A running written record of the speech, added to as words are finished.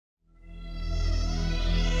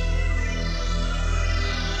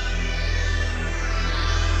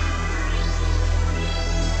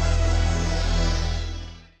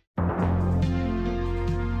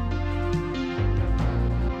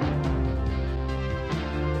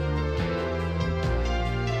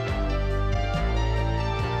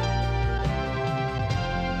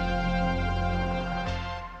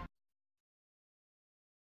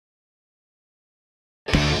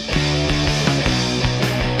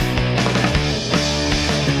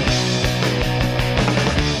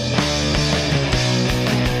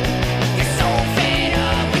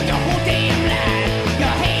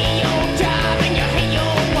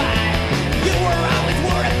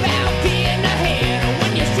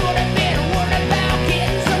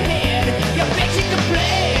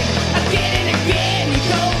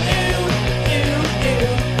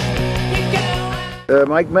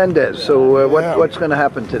Mike Mendez. So what's going to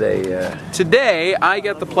happen today? Today, I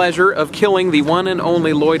get the pleasure of killing the one and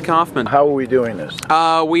only Lloyd Covnent. How are we doing this?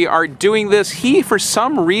 We are doing this. He, for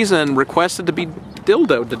some reason, requested to be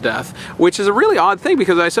dildoed to death, which is a really odd thing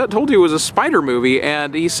because I told you it was a spider movie,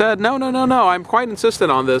 and he said, no, I'm quite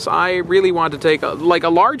insistent on this. I really want to take a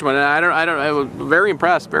large one, and I was very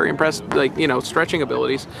impressed, like, you know, stretching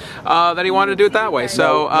abilities, that he wanted to do it that way.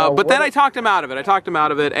 So, but then I talked him out of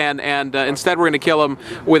it. And instead we're going to kill him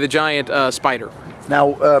with a giant spider.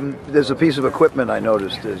 Now, there's a piece of equipment I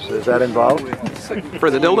noticed. Is that involved?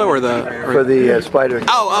 For the dildo or the... For the spider.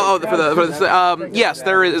 Yes,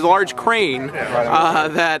 there is a large crane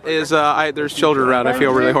that is... there's children around. I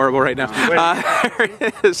feel really horrible right now.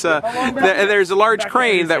 There's a large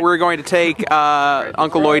crane that we're going to take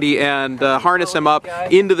Uncle Lloydie and harness him up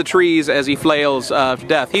into the trees as he flails to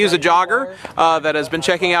death. He's a jogger that has been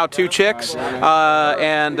checking out 2 chicks,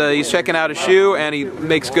 and he's checking out a shoe, and he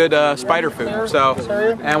makes good spider food. So,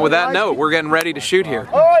 and with that note, we're getting ready to shoot here.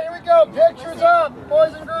 All right, here we go. Pictures up,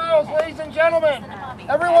 boys and girls, ladies and gentlemen.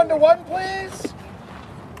 Everyone to one, please.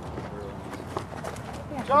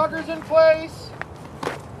 Joggers in place.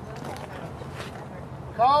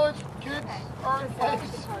 College kids are in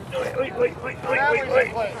place. Wait. Families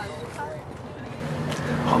in place.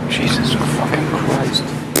 Oh, Jesus fucking Christ.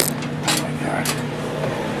 Oh, my God.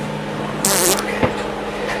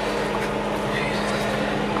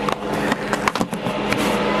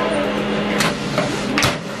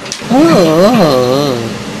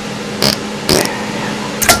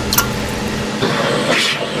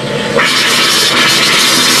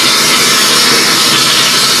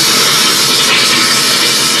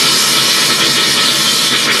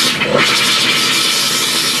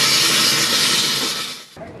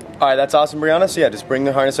 Alright, that's awesome, Brianna. So yeah, just bring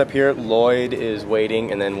the harness up here. Lloyd is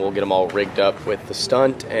waiting, and then we'll get them all rigged up with the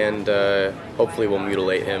stunt, and hopefully we'll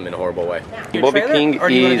mutilate him in a horrible way. Bobby King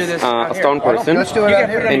is a stunt person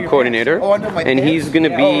and coordinator, and he's going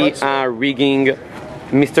to be rigging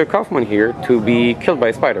Mr. Kaufman here to be killed by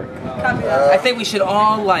a spider. I think we should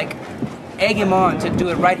all, like, egg him on to do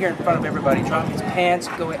it right here in front of everybody. Drop his pants,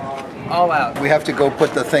 go all out. We have to go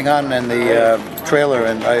put the thing on in the trailer,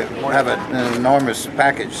 and I have an enormous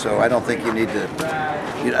package, so I don't think you need to.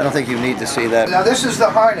 I don't think you need to see that. Now this is the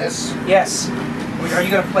harness. Yes. Are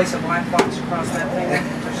you going to place a black box across that thing?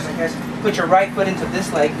 Put your right foot into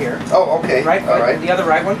this leg here. Oh, okay. Right foot. All right. The other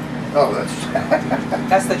right one. Oh, that's.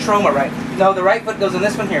 That's the Troma right. No, the right foot goes in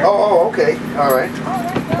this one here. Oh, okay. All right.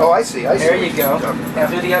 Oh, I see. There you go. Now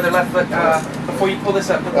do the other left foot before you pull this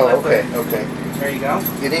up. Put the left foot. Okay. There you go.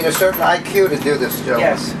 You need a certain IQ to do this, Joe.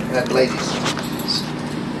 Yes. And ladies.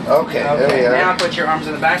 Okay. There you are. Now put your arms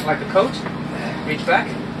in the back like a coat. Reach back.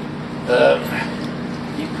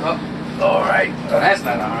 You go. All right. That's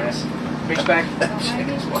not a harness. Reach back. You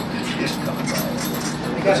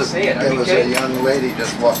gotta see it. There was a young lady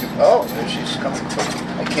just walking. Oh, there she's coming.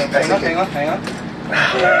 I can't. Hang on.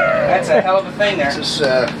 That's a hell of a thing there. This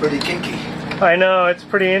is pretty kinky. I know, it's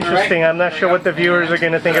pretty interesting. I'm not sure what the viewers are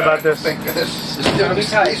going to think about this.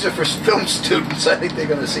 These are for film students. I think they're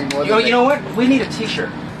going to see more than you know what? We need a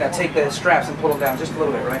t-shirt. Now take the straps and pull them down just a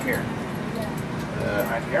little bit right here.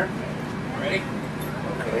 Right here. Ready?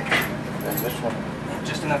 Okay. And this one?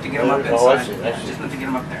 Just enough to get them up inside. I see. Just enough to get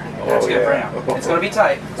them up there. That's good for now. It's going to be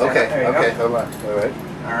tight. Okay, there you go. Hold on. All right.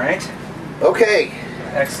 All right. Okay.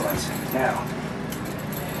 Excellent. Now,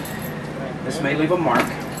 this may leave a mark.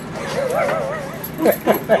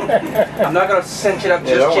 I'm not going to cinch it up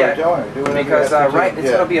just yet because it's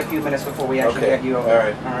going to be a few minutes before we actually get you over.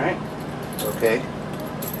 All right. Okay.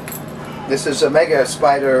 This is a Mega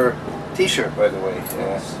Spider T-shirt, by the way.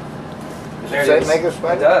 Yes. Does it say Mega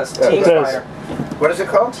Spider? It does. Team Spider. What is it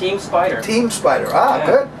called? Team Spider. Team Spider.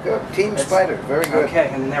 Ah, good. Team Spider. Very good. Okay,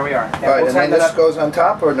 and there we are. All right, and then this goes on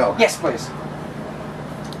top, or no? Yes, please.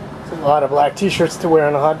 It's a lot of black T-shirts to wear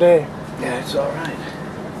on a hot day. Yeah, it's all right.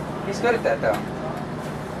 He's good at that, though.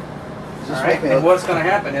 All right, and what's going to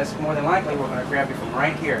happen is, more than likely, we're going to grab you from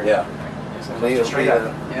right here. Yeah. So straight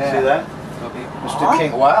up. Yeah. See that? Mr.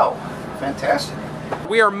 King, wow. Fantastic.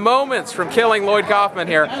 We are moments from killing Lloyd Covnent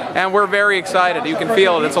here, and we're very excited. You can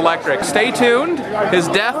feel it. It's electric. Stay tuned. His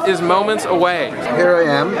death is moments away. Here I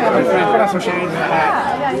am.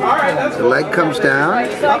 The leg comes down.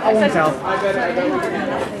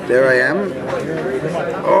 There I am.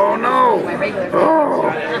 Oh no! Oh!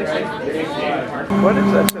 What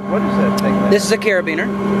is that thing? This is a carabiner.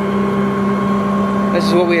 This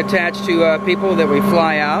is what we attach to people that we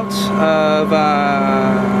fly out of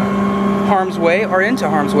harm's way or into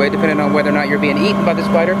harm's way, depending on whether or not you're being eaten by the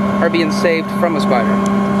spider or being saved from a spider.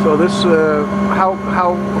 So this, oh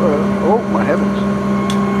my heavens.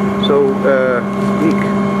 So,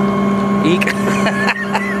 Eek.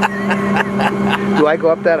 do I go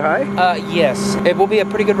up that high? Yes. It will be a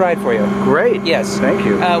pretty good ride for you. Great. Yes. Thank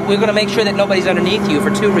you. We're going to make sure that nobody's underneath you for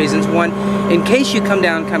 2 reasons. One, in case you come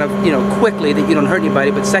down kind of, quickly, that you don't hurt anybody.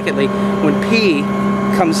 But secondly, when pee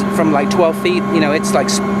comes from like 12 feet, it's like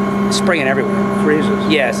spraying everywhere. Freezes.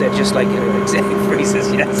 Yes, it just like it freezes.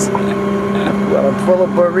 Yes. Well, I'm full of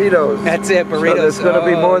burritos. That's it, burritos. So there's going to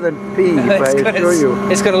be more than pee, I assure you.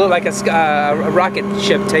 It's going to look like a rocket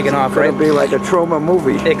ship taking off, right? It's going to be like a Troma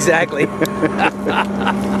movie. Exactly.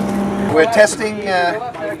 We're testing.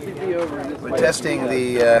 We're testing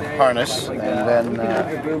the harness, and then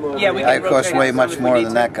I of course weigh much more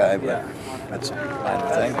than that guy, but that's a minor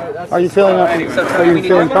thing. Are you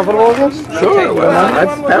feeling comfortable with this? Sure. Well,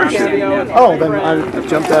 I've parachuted. Oh, then I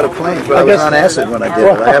Jumped out of planes, but I was on acid when I did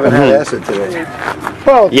it. I haven't had acid today.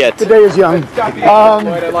 Well, Yet. the day is young. Are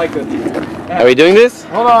we doing this?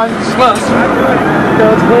 Hold on. Close.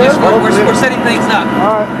 We're setting things up.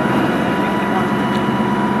 All right.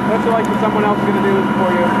 What's it like for someone else going to do this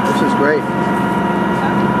for you? This is great.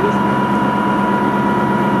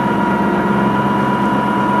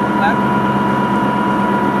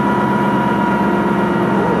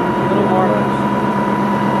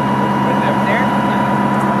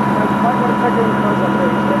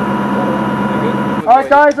 All right,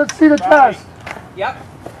 guys, let's see the test. Yep.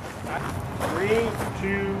 3, 2,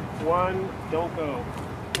 1, don't go.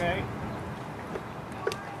 Okay?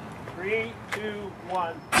 3, 2,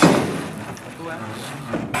 1.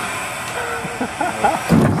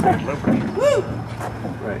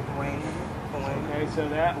 Right. Okay, so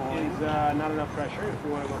that is not enough pressure if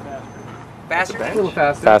we want to go faster. Faster? A little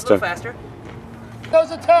faster. A little faster. Goes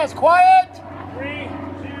the test. Quiet. 3, 2,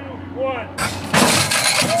 1.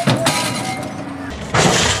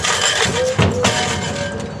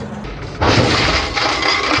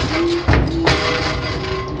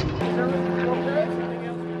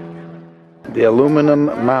 The aluminum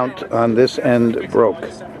mount on this end broke.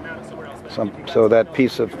 So that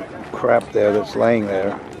piece of crap there that's laying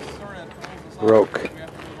there broke.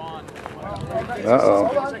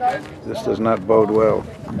 Uh-oh. This does not bode well.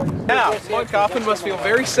 Now, Lloyd Kaufman must feel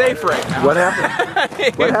very safe right now. What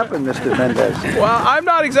happened? What happened, Mr. Mendez? Well, I'm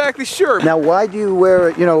not exactly sure. Now, why do you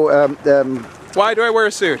wear, Why do I wear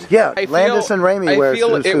a suit? Yeah, Landis and Raimi wear suits. I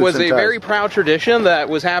feel it was and a ties. very proud tradition that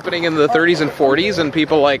was happening in the 30s and 40s, and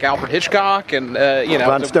people like Alfred Hitchcock and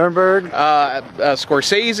Von Sternberg,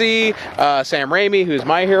 Scorsese, Sam Raimi, who's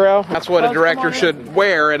my hero. That's what a director should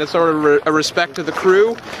wear, and it's sort of a respect to the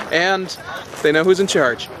crew, and they know who's in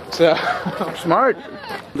charge. So smart.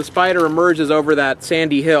 The spider emerges over that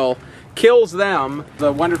sandy hill, kills them.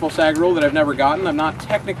 The wonderful SAG rule that I've never gotten. I'm not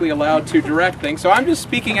technically allowed to direct things, so I'm just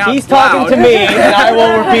speaking out He's loud. talking to me, and I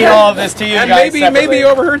will repeat all of this to you And guys maybe you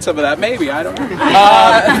overheard some of that. Maybe, I don't know.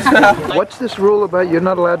 What's this rule about you're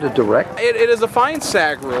not allowed to direct? It is a fine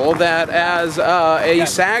SAG rule that as a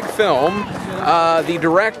SAG film, the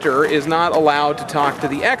director is not allowed to talk to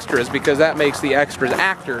the extras because that makes the extras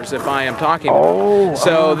actors if I am talking to them.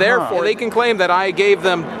 So therefore, they can claim that I gave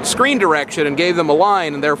them screen direction and gave them a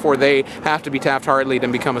line, and therefore they have to be Taft-Hartley'd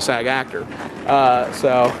and become a SAG actor.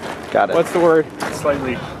 So, got it. What's the word?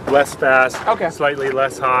 Slightly less fast, Okay. slightly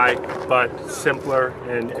less high, but simpler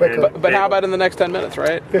and quicker. But how about in the next 10 minutes,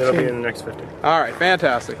 right? It'll be in the next 50. All right,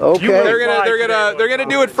 fantastic. Okay. They're gonna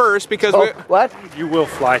do it first because What? You will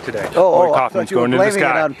fly today. Oh, I Kaufman's thought you were going into the blaming it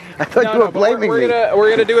sky. on. I thought you were blaming me. we're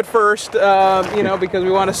gonna do it first, because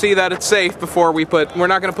we want to see that it's safe before we're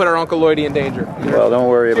not gonna put our Uncle Lloydie in danger. Well, don't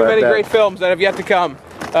worry Too about many that. great films that have yet to come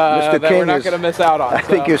that King we're not is- going to miss out on. I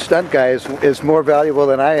think your stunt guy is more valuable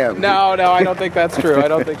than I am. No, I don't think that's true. I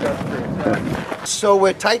don't think that's true. So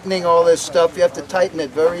we're tightening all this stuff. You have to tighten it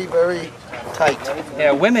very, very tight.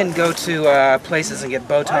 Yeah, women go to places and get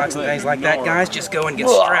Botox and things like that. Guys just go and get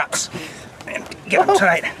straps and get them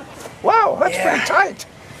tight. Wow, that's pretty tight.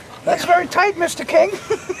 That's very tight, Mr. King. You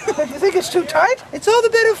think it's too tight? It's all the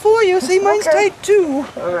better for you. See, mine's tight too.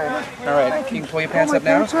 All right. All right, you can pull your pants up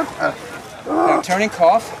now. Now turn and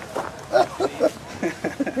cough.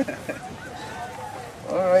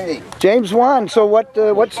 Alrighty. James Wan. So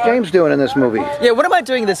what's James doing in this movie? Yeah, what am I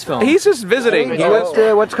doing in this film? He's just visiting.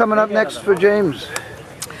 What's coming up next for James?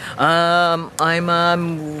 I'm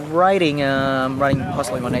writing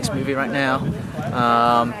possibly my next movie right now.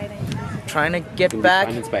 Trying to get back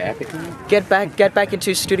into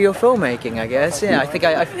studio filmmaking, I guess. Yeah, I think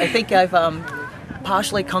I've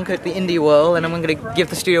partially conquered the indie world, and I'm going to give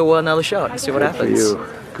the studio world another shot and see what happens. For you.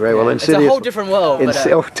 Great. Well, It's a whole different world.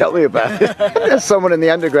 Oh, tell me about it. As someone in the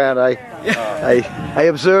underground, I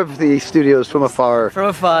observe the studios from afar. From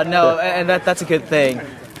afar, no, and that's a good thing.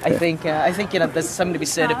 I think you know, there's something to be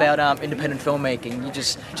said about independent filmmaking. You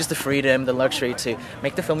just the freedom, the luxury to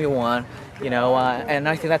make the film you want, you know, and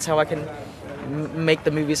I think that's how I can make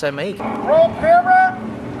the movies I make. Roll camera.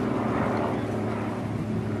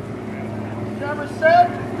 Camera set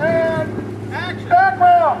and action.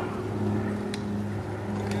 Background.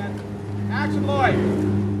 Action, Lloyd.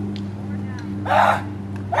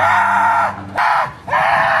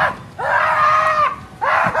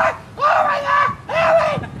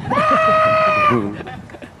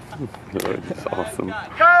 It's awesome.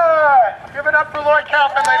 Good. Give it up for Lloyd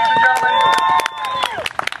Kaufman, ladies and gentlemen.